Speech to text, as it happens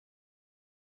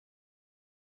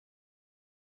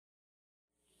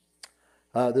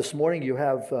This morning you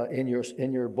have in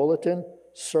your bulletin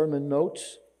sermon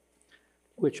notes,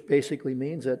 which basically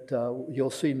means that you'll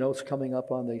see notes coming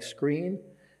up on the screen.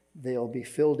 They'll be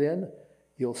filled in.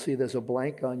 You'll see there's a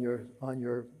blank on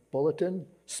your bulletin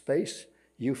space.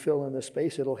 You fill in the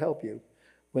space. It'll help you.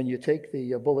 When you take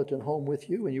the bulletin home with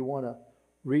you and you want to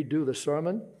redo the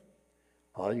sermon,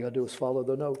 all you got to do is follow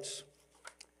the notes.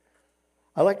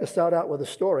 I like to start out with a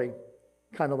story,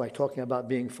 kind of like talking about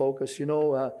being focused. You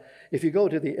know, if you go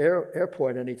to the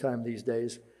airport anytime these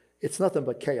days, it's nothing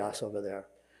but chaos over there.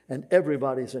 And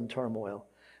everybody's in turmoil.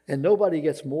 And nobody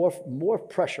gets more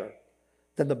pressure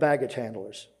than the baggage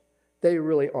handlers. They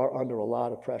really are under a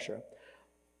lot of pressure.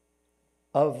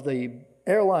 Of the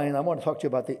airline, I want to talk to you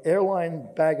about the airline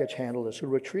baggage handlers who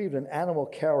retrieved an animal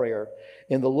carrier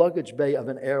in the luggage bay of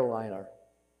an airliner.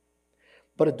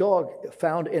 But a dog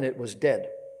found in it was dead.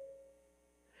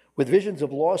 With visions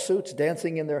of lawsuits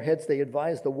dancing in their heads, they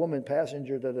advised the woman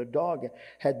passenger that her dog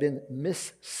had been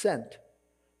missent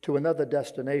to another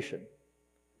destination.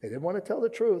 They didn't want to tell the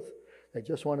truth. They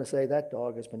just want to say that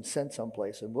dog has been sent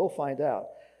someplace, and we'll find out.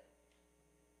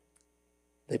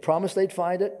 They promised they'd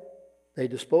find it. They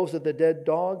disposed of the dead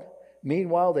dog.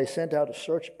 Meanwhile, they sent out a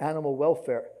search animal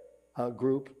welfare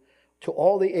group to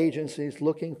all the agencies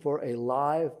looking for a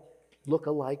live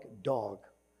look-alike dog.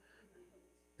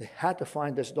 They had to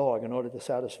find this dog in order to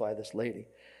satisfy this lady.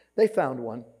 They found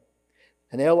one.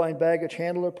 An airline baggage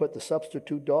handler put the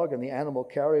substitute dog in the animal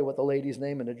carrier with the lady's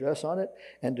name and address on it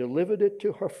and delivered it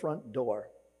to her front door.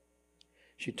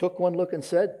 She took one look and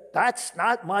said, "That's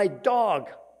not my dog.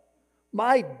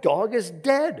 My dog is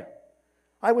dead.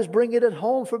 I was bringing it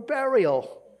home for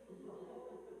burial."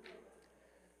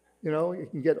 You know, you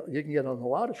can get in a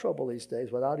lot of trouble these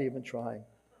days without even trying.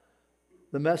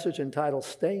 The message entitled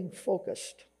 "Staying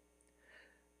Focused."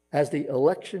 As the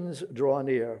elections draw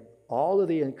near, all of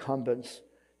the incumbents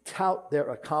tout their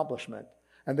accomplishment,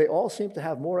 and they all seem to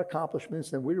have more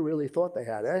accomplishments than we really thought they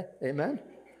had. Amen?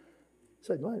 I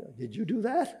said, "Did you do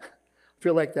that?" I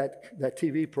feel like that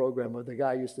TV program where the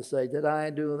guy used to say, "Did I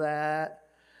do that?"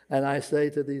 And I say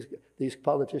to these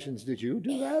politicians, "Did you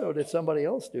do that, or did somebody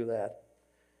else do that?"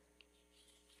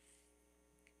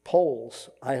 Polls.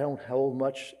 I don't hold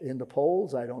much in the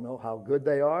polls. I don't know how good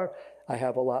they are.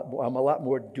 I'm a lot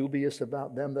more dubious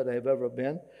about them than I've ever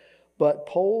been. But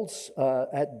polls,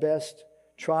 at best,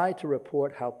 try to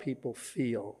report how people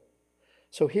feel.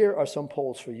 So here are some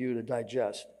polls for you to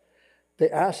digest. They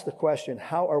asked the question,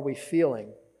 how are we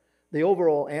feeling? The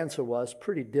overall answer was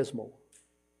pretty dismal.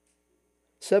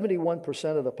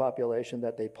 71% of the population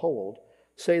that they polled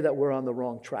say that we're on the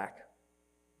wrong track.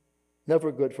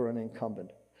 Never good for an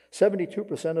incumbent.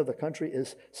 72% of the country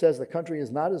says the country is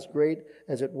not as great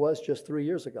as it was just 3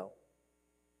 years ago.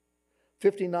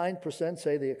 59%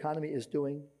 say the economy is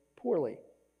doing poorly.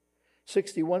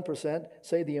 61%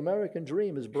 say the American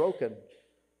dream is broken.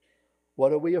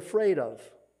 What are we afraid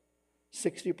of?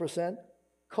 60%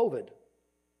 COVID.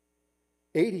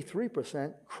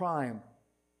 83% crime.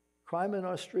 Crime in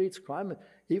our streets, crime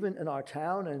even in our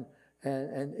town,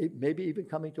 and maybe even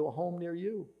coming to a home near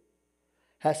you.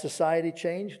 Has society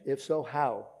changed? If so,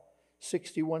 how?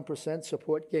 61%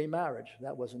 support gay marriage.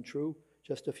 That wasn't true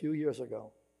just a few years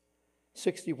ago.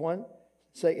 61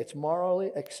 say it's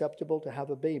morally acceptable to have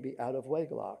a baby out of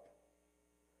wedlock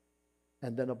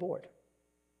and then abort.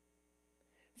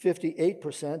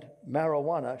 58%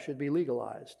 marijuana should be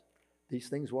legalized. These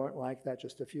things weren't like that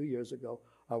just a few years ago.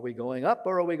 Are we going up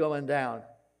or are we going down?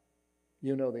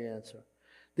 You know the answer.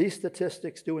 These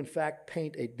statistics do in fact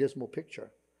paint a dismal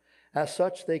picture. As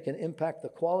such, they can impact the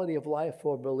quality of life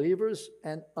for believers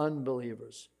and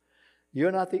unbelievers.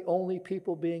 You're not the only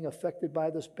people being affected by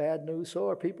this bad news. So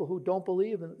are people who don't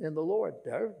believe in the Lord.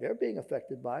 They're being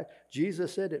affected by it.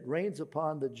 Jesus said it rains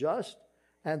upon the just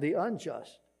and the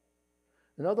unjust.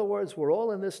 In other words, we're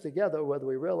all in this together, whether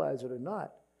we realize it or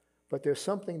not. But there's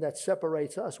something that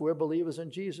separates us. We're believers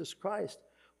in Jesus Christ.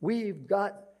 We've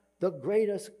got the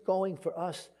greatest going for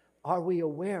us. Are we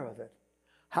aware of it?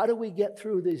 How do we get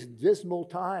through these dismal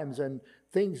times and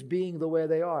things being the way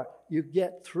they are? You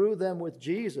get through them with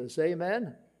Jesus.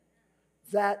 Amen?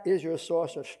 That is your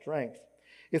source of strength.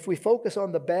 If we focus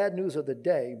on the bad news of the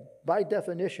day, by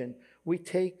definition, we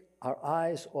take our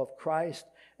eyes off Christ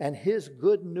and His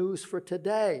good news for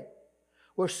today.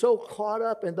 We're so caught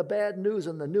up in the bad news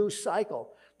and the news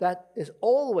cycle that is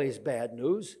always bad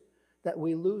news that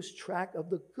we lose track of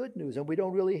the good news and we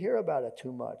don't really hear about it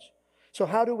too much. So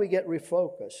how do we get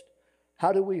refocused?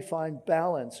 How do we find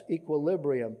balance,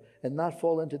 equilibrium, and not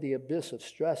fall into the abyss of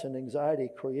stress and anxiety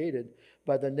created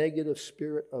by the negative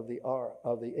spirit of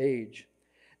the age?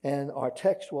 And our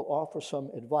text will offer some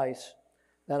advice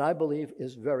and I believe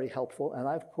is very helpful. And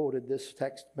I've quoted this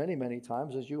text many, many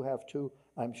times, as you have too,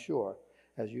 I'm sure,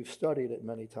 as you've studied it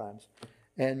many times.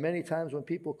 And many times when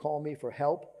people call me for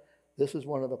help, this is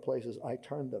one of the places I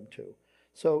turn them to.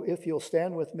 So if you'll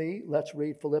stand with me, let's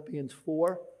read Philippians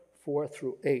 4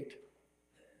 through 8.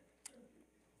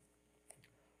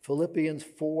 Philippians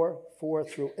 4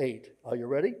 through 8. Are you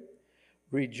ready?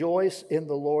 Rejoice in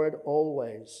the Lord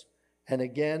always. And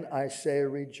again I say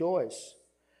rejoice.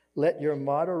 Let your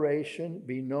moderation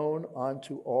be known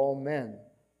unto all men.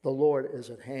 The Lord is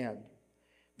at hand.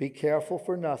 Be careful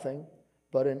for nothing,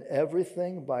 but in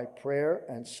everything by prayer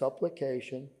and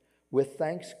supplication, with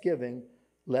thanksgiving,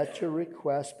 let your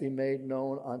requests be made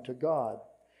known unto God.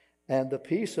 And the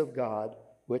peace of God,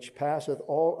 which passeth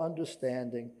all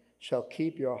understanding, shall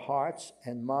keep your hearts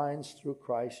and minds through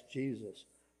Christ Jesus.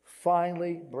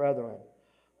 Finally, brethren,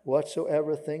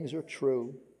 whatsoever things are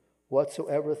true,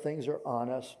 whatsoever things are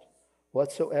honest,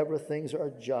 whatsoever things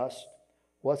are just,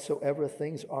 whatsoever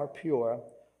things are pure,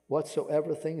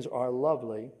 whatsoever things are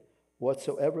lovely,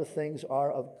 whatsoever things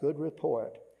are of good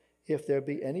report, if there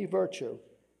be any virtue,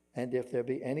 and if there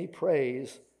be any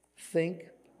praise, think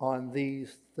on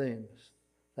these things.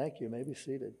 Thank you. You may be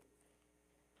seated.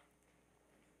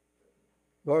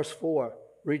 Verse 4,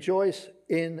 rejoice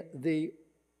in the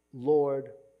Lord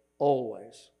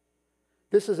always.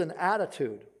 This is an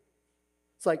attitude.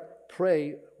 It's like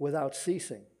pray without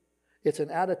ceasing. It's an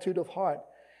attitude of heart.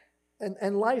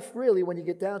 And life really, when you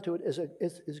get down to it,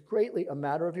 is greatly a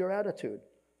matter of your attitude.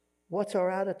 What's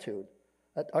our attitude?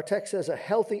 Our text says a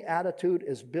healthy attitude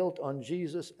is built on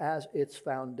Jesus as its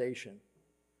foundation.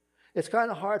 It's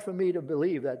kind of hard for me to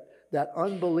believe that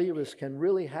unbelievers can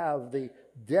really have the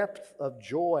depth of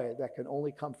joy that can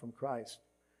only come from Christ.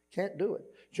 Can't do it.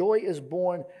 Joy is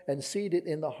born and seeded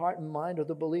in the heart and mind of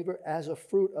the believer as a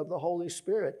fruit of the Holy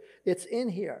Spirit. It's in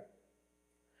here.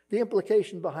 The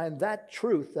implication behind that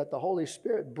truth that the Holy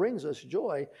Spirit brings us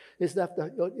joy is that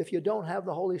if you don't have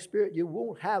the Holy Spirit, you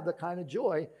won't have the kind of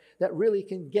joy that really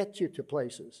can get you to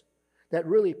places, that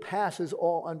really passes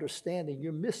all understanding.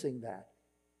 You're missing that.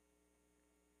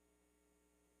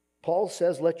 Paul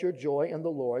says, let your joy in the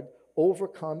Lord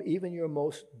overcome even your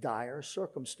most dire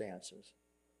circumstances.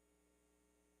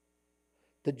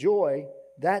 That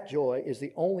joy is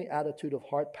the only attitude of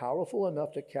heart powerful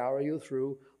enough to carry you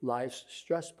through life's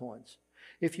stress points.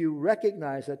 If you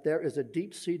recognize that there is a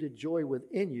deep-seated joy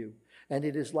within you, and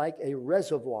it is like a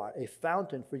reservoir, a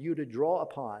fountain for you to draw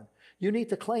upon, you need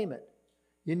to claim it.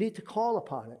 You need to call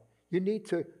upon it. You need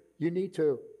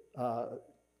to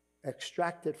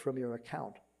extract it from your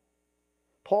account.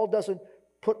 Paul doesn't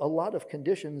put a lot of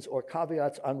conditions or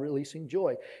caveats on releasing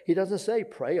joy. He doesn't say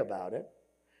pray about it.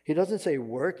 He doesn't say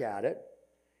work at it.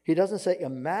 He doesn't say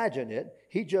imagine it.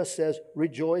 He just says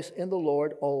rejoice in the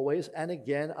Lord always. And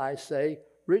again, I say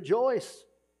rejoice.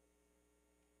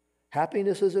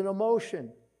 Happiness is an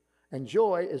emotion, and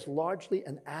joy is largely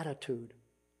an attitude.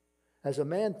 As a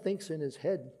man thinks in his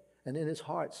head and in his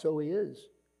heart, so he is.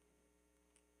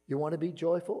 You want to be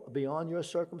joyful beyond your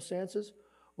circumstances,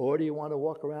 or do you want to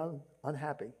walk around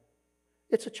unhappy?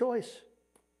 It's a choice.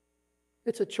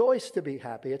 It's a choice to be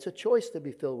happy. It's a choice to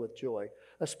be filled with joy,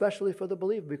 especially for the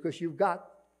believer, because you've got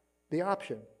the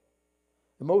option.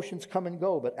 Emotions come and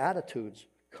go, but attitudes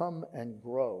come and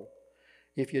grow.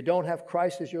 If you don't have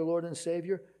Christ as your Lord and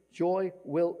Savior, joy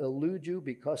will elude you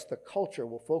because the culture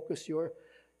will focus your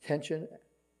attention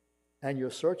and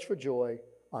your search for joy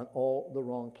on all the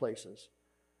wrong places.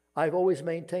 I've always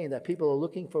maintained that people are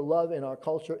looking for love in our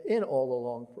culture in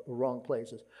all the wrong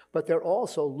places, but they're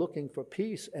also looking for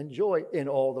peace and joy in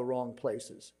all the wrong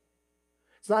places.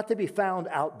 It's not to be found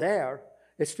out there.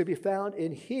 It's to be found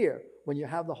in here when you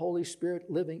have the Holy Spirit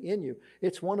living in you.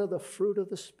 It's one of the fruit of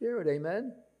the Spirit,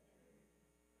 amen?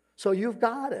 So you've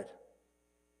got it.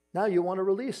 Now you want to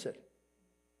release it.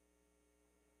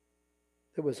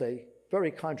 There was a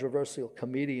very controversial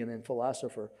comedian and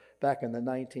philosopher back in the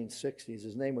 1960s.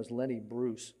 His name was Lenny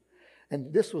Bruce.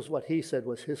 And this was what he said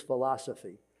was his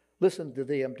philosophy. Listen to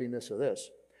the emptiness of this.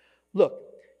 Look,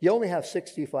 you only have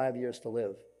 65 years to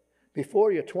live.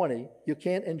 Before you're 20, you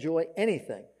can't enjoy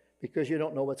anything because you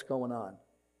don't know what's going on.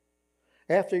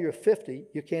 After you're 50,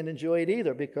 you can't enjoy it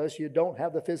either because you don't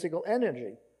have the physical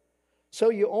energy. So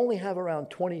you only have around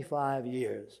 25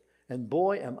 years. And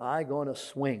boy, am I going to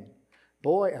swing.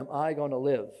 Boy, am I going to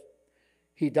live.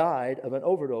 He died of an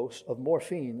overdose of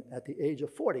morphine at the age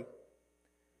of 40.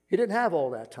 He didn't have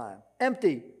all that time.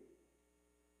 Empty,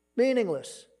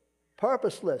 meaningless,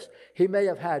 purposeless. He may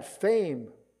have had fame,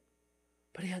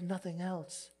 but he had nothing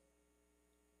else.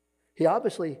 He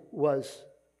obviously was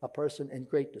a person in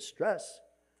great distress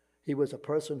He was a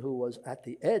person who was at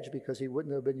the edge because he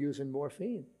wouldn't have been using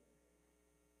morphine.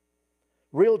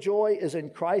 Real joy is in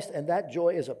Christ, and that joy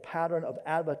is a pattern of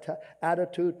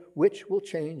attitude which will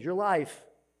change your life.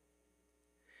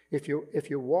 If you're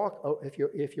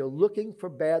looking for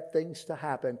bad things to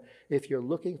happen, if you're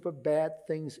looking for bad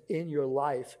things in your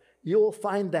life, you'll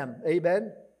find them.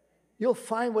 Amen? You'll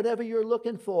find whatever you're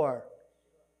looking for.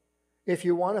 If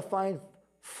you want to find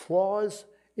flaws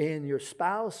in your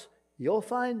spouse, you'll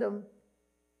find them.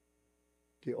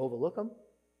 Do you overlook them?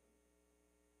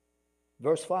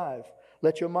 Verse 5,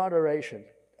 let your moderation,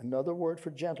 another word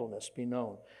for gentleness, be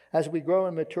known. As we grow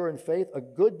and mature in faith, a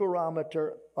good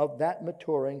barometer of that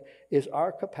maturing is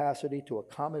our capacity to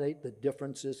accommodate the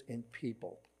differences in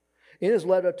people. In his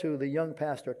letter to the young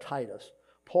pastor Titus,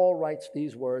 Paul writes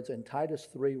these words in Titus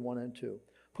 3, 1 and 2.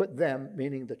 Put them,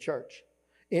 meaning the church,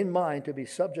 in mind to be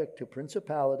subject to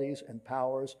principalities and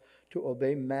powers, to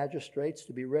obey magistrates,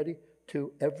 to be ready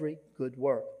to every good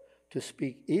work, to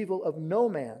speak evil of no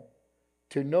man,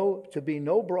 to be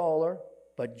no brawler,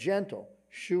 but gentle,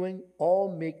 shewing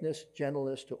all meekness,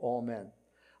 gentleness to all men.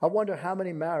 I wonder how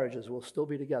many marriages will still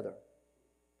be together.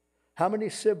 How many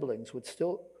siblings would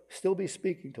still be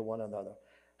speaking to one another?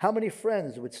 How many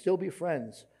friends would still be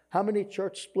friends? How many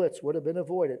church splits would have been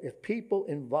avoided if people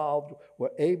involved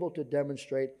were able to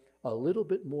demonstrate a little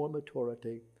bit more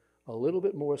maturity, a little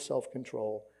bit more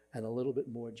self-control, and a little bit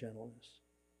more gentleness?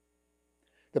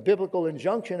 The biblical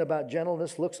injunction about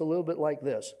gentleness looks a little bit like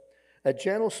this. A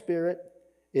gentle spirit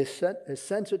is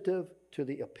sensitive to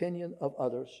the opinion of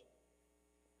others.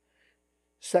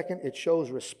 Second, it shows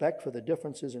respect for the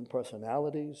differences in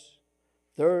personalities.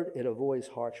 Third, it avoids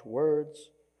harsh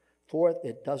words. Fourth,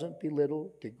 it doesn't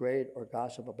belittle, degrade, or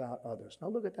gossip about others. Now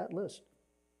look at that list.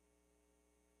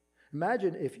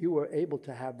 Imagine if you were able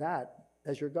to have that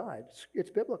as your guide. It's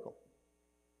biblical.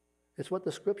 It's what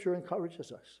the Scripture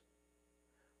encourages us.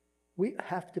 We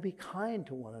have to be kind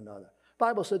to one another. The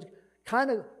Bible says, kind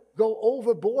of go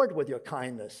overboard with your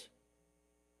kindness.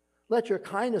 Let your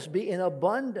kindness be in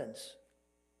abundance.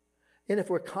 And if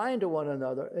we're kind to one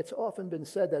another, it's often been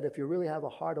said that if you really have a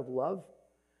heart of love,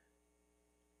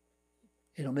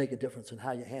 it'll make a difference in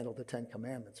how you handle the 10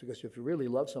 Commandments. Because if you really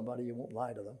love somebody, you won't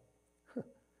lie to them.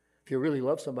 If you really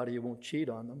love somebody, you won't cheat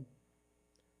on them.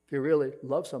 If you really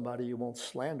love somebody, you won't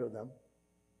slander them.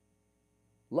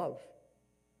 Love.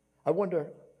 I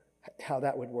wonder how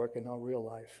that would work in our real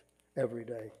life every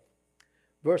day.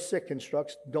 Verse 6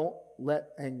 instructs, don't let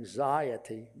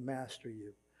anxiety master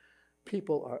you.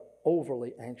 People are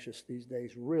overly anxious these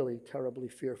days, really terribly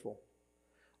fearful.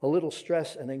 A little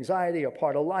stress and anxiety are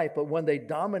part of life, but when they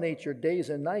dominate your days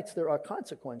and nights, there are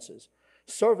consequences.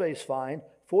 Surveys find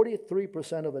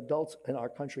 43% of adults in our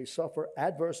country suffer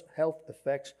adverse health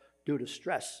effects due to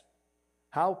stress.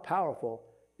 How powerful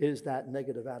is that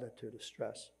negative attitude of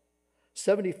stress?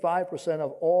 75%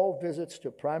 of all visits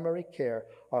to primary care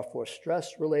are for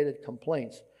stress-related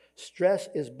complaints. Stress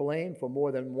is blamed for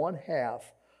more than 1/2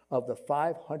 of the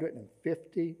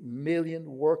 550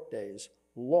 million workdays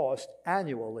lost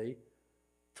annually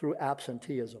through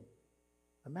absenteeism.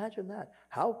 Imagine that.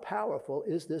 How powerful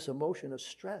is this emotion of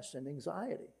stress and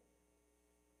anxiety?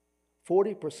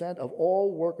 40% of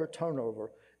all worker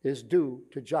turnover is due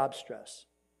to job stress.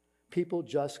 People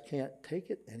just can't take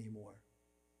it anymore.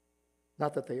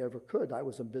 Not that they ever could. I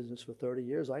was in business for 30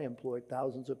 years. I employed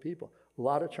thousands of people. A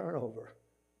lot of turnover.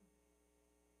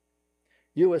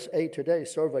 USA Today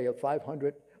survey of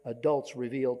 500 adults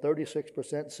revealed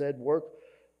 36% said work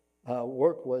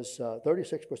was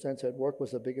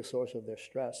the biggest source of their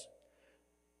stress.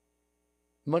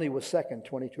 Money was second,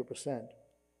 22%.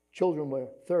 Children were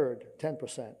third,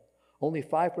 10%. Only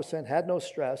 5% had no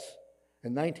stress,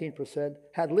 and 19%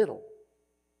 had little.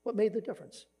 What made the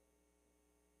difference?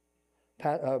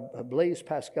 Blaise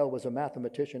Pascal was a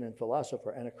mathematician and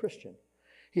philosopher and a Christian.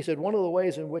 He said, one of the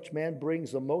ways in which man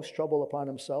brings the most trouble upon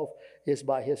himself is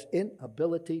by his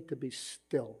inability to be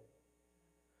still.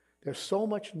 There's so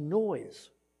much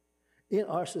noise in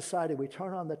our society. We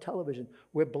turn on the television.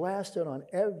 We're blasted on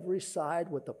every side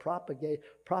with the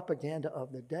propaganda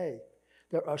of the day.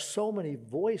 There are so many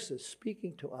voices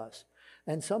speaking to us,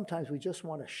 and sometimes we just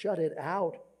want to shut it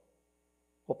out.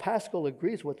 Well, Pascal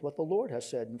agrees with what the Lord has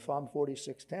said in Psalm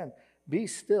 46:10. Be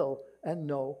still and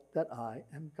know that I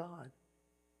am God.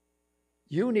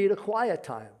 You need a quiet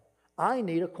time. I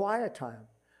need a quiet time.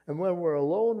 And when we're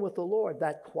alone with the Lord,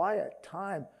 that quiet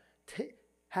time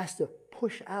has to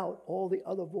push out all the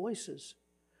other voices.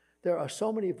 There are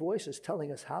so many voices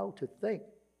telling us how to think,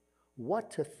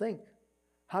 what to think,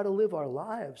 how to live our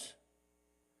lives.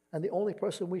 And the only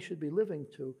person we should be living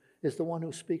to is the one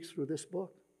who speaks through this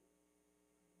book.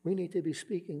 We need to be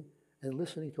speaking and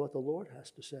listening to what the Lord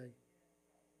has to say.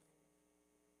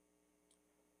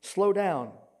 Slow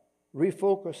down.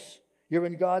 Refocus. You're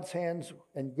in God's hands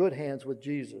and good hands with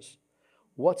Jesus.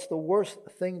 What's the worst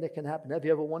thing that can happen? Have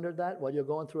you ever wondered that while you're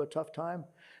going through a tough time?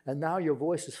 And now your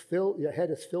head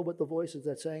is filled with the voices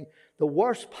that saying the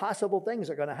worst possible things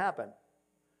are going to happen.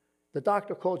 The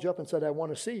doctor called you up and said, I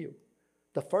want to see you.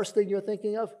 The first thing you're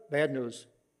thinking of, bad news.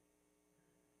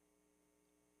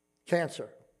 Cancer.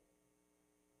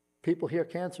 People hear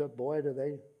cancer, boy, do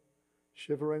they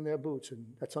shiver in their boots, and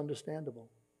that's understandable.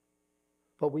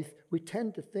 But we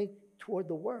tend to think toward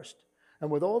the worst. And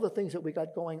with all the things that we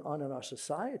got going on in our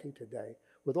society today,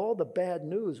 with all the bad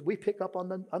news, we pick up on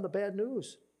the bad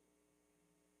news.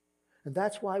 And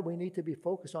that's why we need to be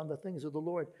focused on the things of the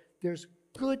Lord. There's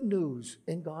good news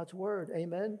in God's Word.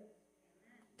 Amen?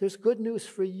 There's good news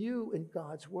for you in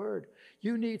God's Word.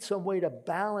 You need some way to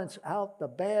balance out the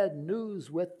bad news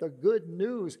with the good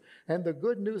news. And the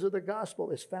good news of the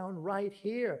gospel is found right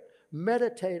here.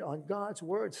 Meditate on God's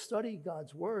Word. Study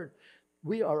God's Word.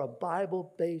 We are a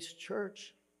Bible-based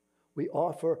church. We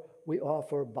offer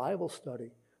Bible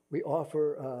study. We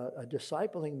offer a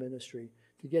discipling ministry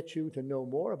to get you to know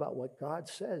more about what God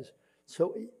says.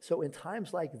 So in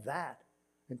times like that,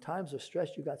 in times of stress,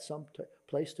 you got some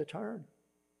place to turn.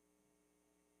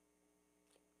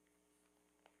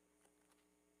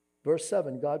 Verse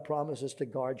 7, God promises to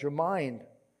guard your mind.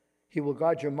 He will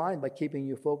guard your mind by keeping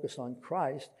you focused on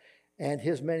Christ and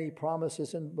his many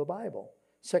promises in the Bible.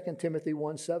 2 Timothy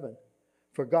 1:7,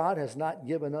 for God has not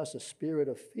given us a spirit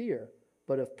of fear,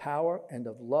 but of power and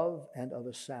of love and of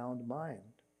a sound mind.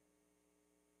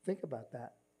 Think about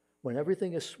that. When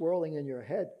everything is swirling in your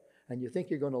head and you think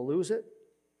you're going to lose it,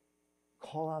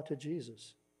 call out to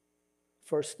Jesus.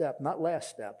 First step, not last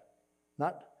step,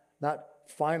 not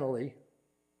finally.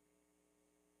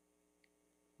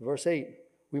 Verse 8,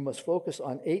 we must focus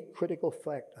on 6 critical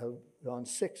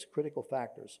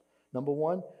factors. Number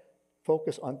 1,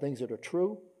 focus on things that are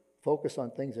true, focus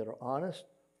on things that are honest,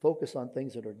 focus on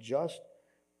things that are just,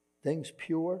 things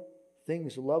pure,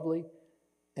 things lovely,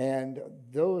 and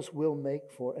those will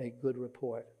make for a good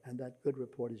report, and that good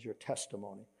report is your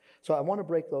testimony. So I want to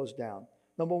break those down.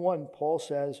 Number 1, Paul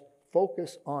says,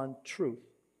 focus on truth.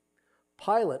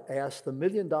 Pilate asked the $1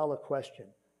 million question,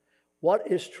 what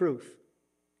is truth?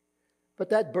 But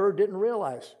that bird didn't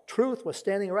realize truth was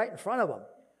standing right in front of him.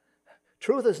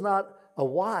 Truth is not a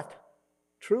what.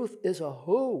 Truth is a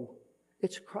who.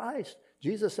 It's Christ.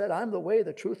 Jesus said, I'm the way,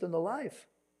 the truth, and the life.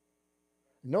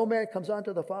 No man comes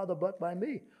unto the Father but by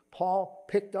me. Paul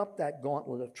picked up that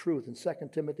gauntlet of truth in 2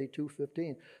 Timothy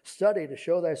 2:15. Study to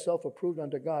show thyself approved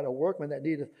unto God, a workman that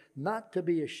needeth not to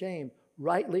be ashamed,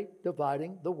 rightly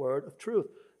dividing the word of truth.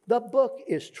 The book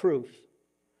is truth.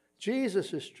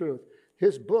 Jesus is truth.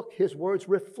 His book, his words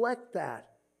reflect that.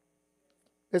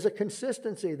 There's a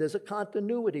consistency. There's a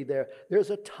continuity there. There's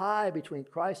a tie between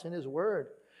Christ and his word.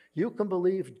 You can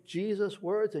believe Jesus'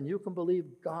 words and you can believe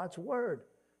God's word.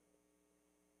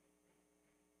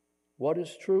 What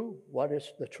is true? What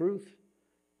is the truth?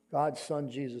 God's Son,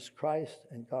 Jesus Christ,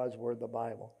 and God's word, the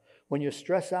Bible. When you're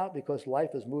stressed out because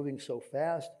life is moving so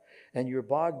fast and you're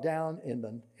bogged down in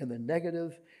the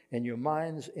negative and your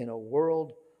mind's in a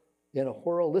whirl,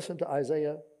 listen to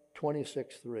Isaiah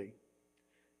 26:3.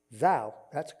 Thou,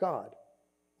 that's God,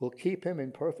 will keep him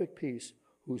in perfect peace,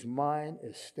 whose mind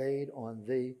is stayed on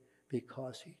thee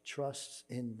because he trusts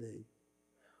in thee.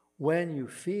 When you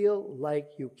feel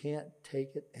like you can't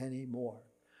take it anymore,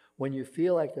 when you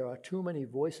feel like there are too many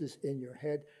voices in your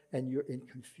head and you're in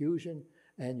confusion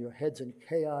and your head's in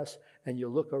chaos and you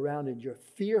look around and you're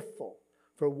fearful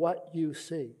for what you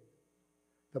see,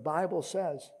 the Bible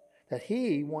says that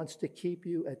he wants to keep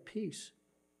you at peace.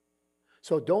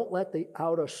 So don't let the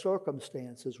outer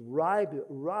circumstances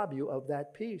rob you of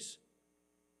that peace.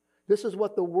 This is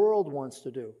what the world wants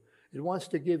to do. It wants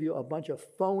to give you a bunch of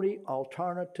phony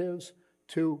alternatives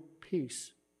to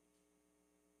peace.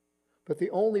 But the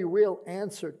only real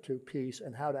answer to peace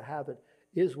and how to have it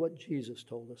is what Jesus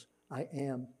told us. I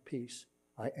am peace.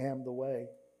 I am the way.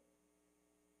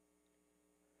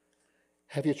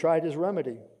 Have you tried his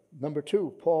remedy? Number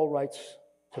 2, Paul writes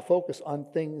to focus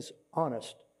on things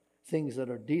honest, things that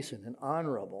are decent and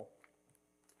honorable.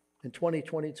 In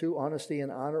 2022, honesty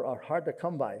and honor are hard to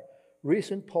come by.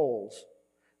 Recent polls,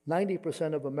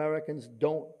 90% of Americans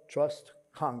don't trust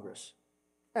Congress.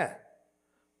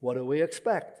 What do we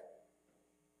expect?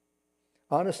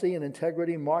 Honesty and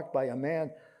integrity marked by a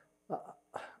man.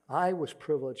 I was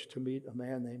privileged to meet a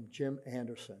man named Jim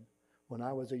Anderson when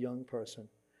I was a young person.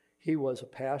 He was a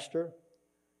pastor,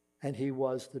 And he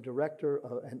was the director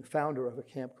and founder of a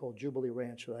camp called Jubilee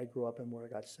Ranch that I grew up in, where I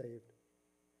got saved.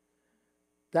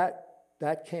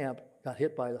 That camp got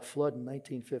hit by the flood in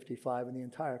 1955, and the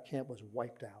entire camp was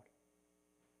wiped out.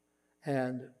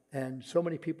 And so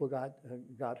many people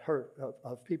got hurt,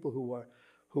 of people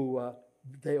who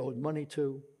they owed money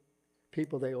to,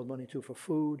 people they owed money to for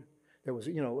food. There was,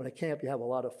 in a camp you have a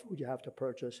lot of food you have to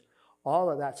purchase.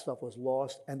 All of that stuff was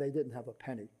lost, and they didn't have a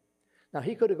penny. Now,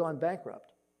 he could have gone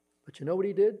bankrupt, but you know what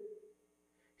he did?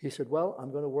 He said, well,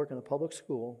 I'm going to work in a public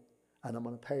school, and I'm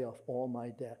going to pay off all my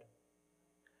debt.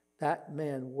 That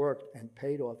man worked and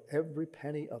paid off every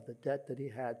penny of the debt that he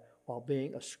had while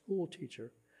being a school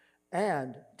teacher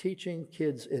and teaching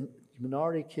kids,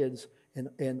 minority kids in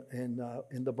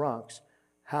the Bronx,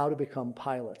 how to become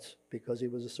pilots, because he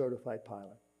was a certified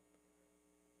pilot.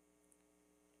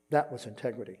 That was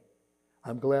integrity.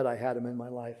 I'm glad I had him in my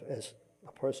life as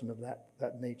a person of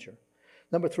that nature.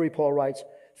 Number 3, Paul writes,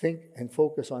 think and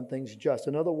focus on things just.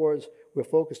 In other words, we're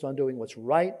focused on doing what's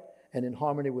right and in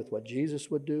harmony with what Jesus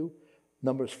would do.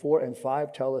 Numbers 4 and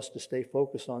 5 tell us to stay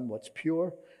focused on what's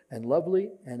pure and lovely.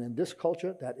 And in this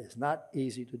culture, that is not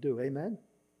easy to do. Amen?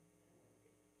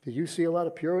 Do you see a lot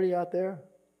of purity out there?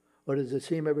 Or does it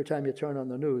seem every time you turn on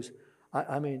the news?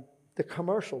 I mean, the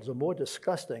commercials are more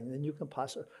disgusting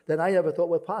than I ever thought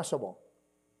were possible.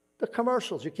 The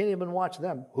commercials, you can't even watch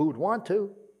them. Who'd want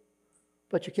to?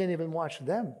 But you can't even watch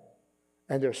them.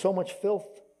 And there's so much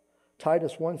filth.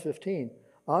 Titus 1:15,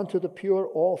 unto the pure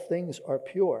all things are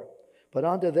pure, but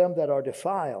unto them that are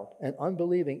defiled and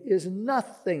unbelieving is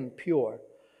nothing pure,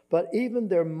 but even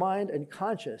their mind and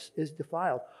conscience is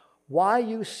defiled. Why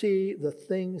you see the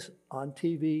things on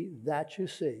TV that you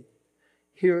see,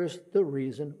 here's the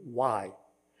reason why.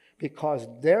 Because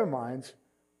their minds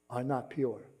are not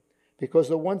pure. Because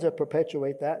the ones that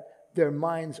perpetuate that, their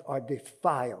minds are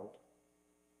defiled.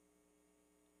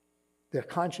 Their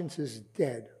conscience is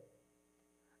dead.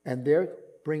 And they're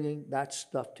bringing that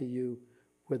stuff to you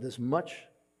with as much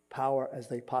power as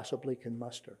they possibly can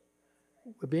muster.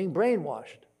 We're being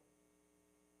brainwashed.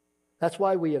 That's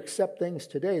why we accept things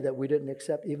today that we didn't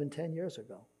accept even 10 years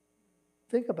ago.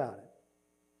 Think about it.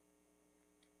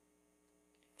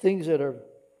 Things that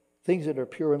are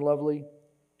pure and lovely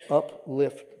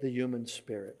uplift the human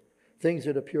spirit. Things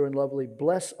that are pure and lovely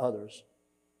bless others.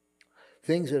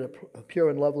 Things that are pure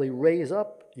and lovely raise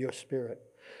up your spirit.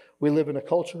 We live in a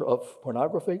culture of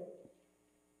pornography,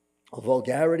 of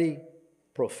vulgarity,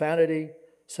 profanity,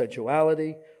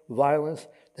 sensuality, violence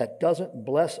that doesn't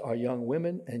bless our young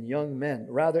women and young men.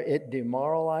 Rather, it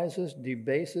demoralizes,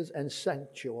 debases, and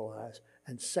sexualizes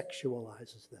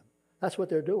them. That's what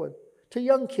they're doing to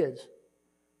young kids,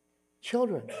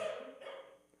 children.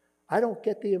 I don't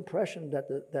get the impression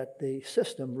that the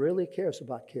system really cares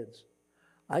about kids.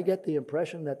 I get the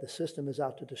impression that the system is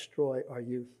out to destroy our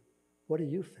youth. What do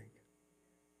you think?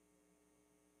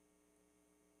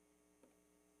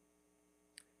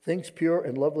 Things pure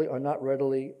and lovely are not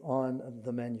readily on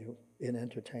the menu in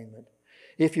entertainment.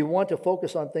 If you want to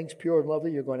focus on things pure and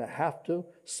lovely, you're going to have to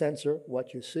censor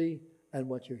what you see and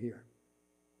what you hear.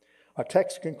 Our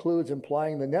text concludes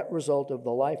implying the net result of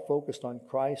the life focused on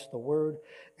Christ, the Word,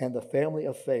 and the family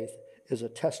of faith is a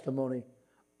testimony,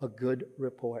 a good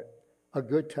report, a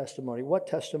good testimony. What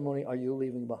testimony are you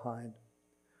leaving behind?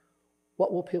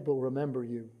 What will people remember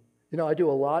you? You know, I do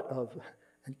a lot of,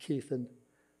 and Keith and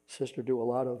Sister do a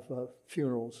lot of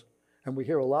funerals, and we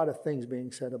hear a lot of things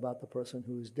being said about the person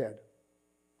who is dead.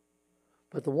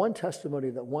 But the one testimony,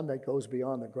 the one that goes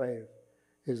beyond the grave,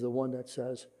 is the one that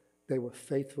says they were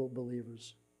faithful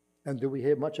believers. And do we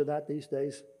hear much of that these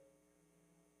days?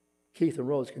 Keith and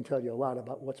Rose can tell you a lot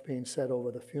about what's being said over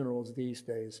the funerals these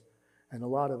days, and a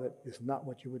lot of it is not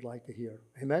what you would like to hear.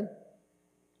 Amen?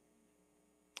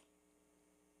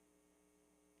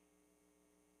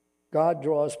 God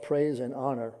draws praise and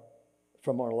honor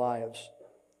from our lives.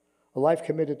 A life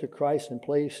committed to Christ and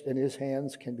placed in His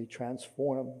hands can be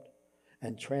transformed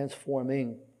and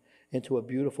transforming into a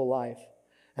beautiful life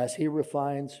as He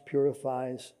refines,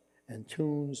 purifies, and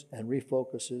tunes and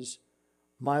refocuses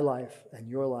my life and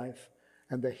your life.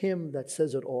 And the hymn that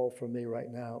says it all for me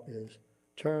right now is,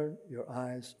 turn your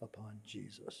eyes upon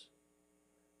Jesus.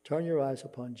 Turn your eyes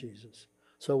upon Jesus.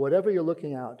 So whatever you're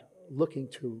looking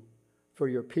to for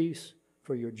your peace,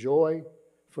 for your joy,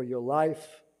 for your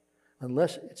life,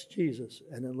 unless it's Jesus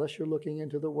and unless you're looking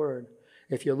into the Word,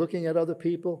 if you're looking at other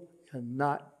people, you're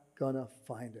not going to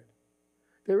find it.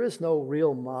 There is no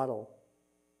real model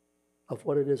of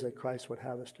what it is that Christ would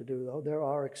have us to do, though. There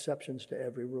are exceptions to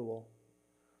every rule.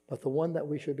 But the one that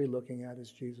we should be looking at is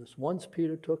Jesus. Once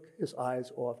Peter took his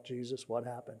eyes off Jesus, what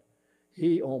happened?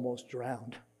 He almost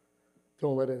drowned.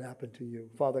 Don't let it happen to you.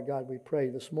 Father God, we pray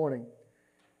this morning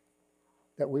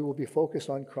that we will be focused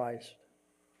on Christ.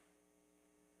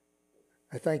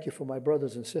 I thank you for my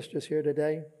brothers and sisters here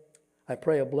today. I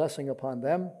pray a blessing upon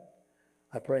them.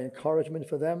 I pray encouragement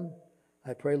for them.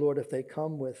 I pray, Lord, if they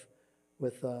come with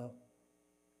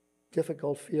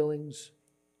difficult feelings,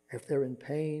 if they're in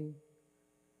pain,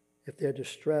 if they're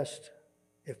distressed,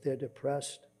 if they're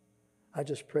depressed, I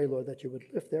just pray, Lord, that you would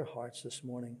lift their hearts this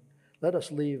morning. Let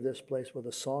us leave this place with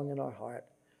a song in our heart,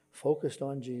 focused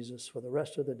on Jesus for the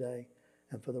rest of the day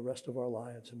and for the rest of our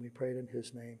lives. And we pray it in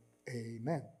his name.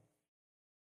 Amen.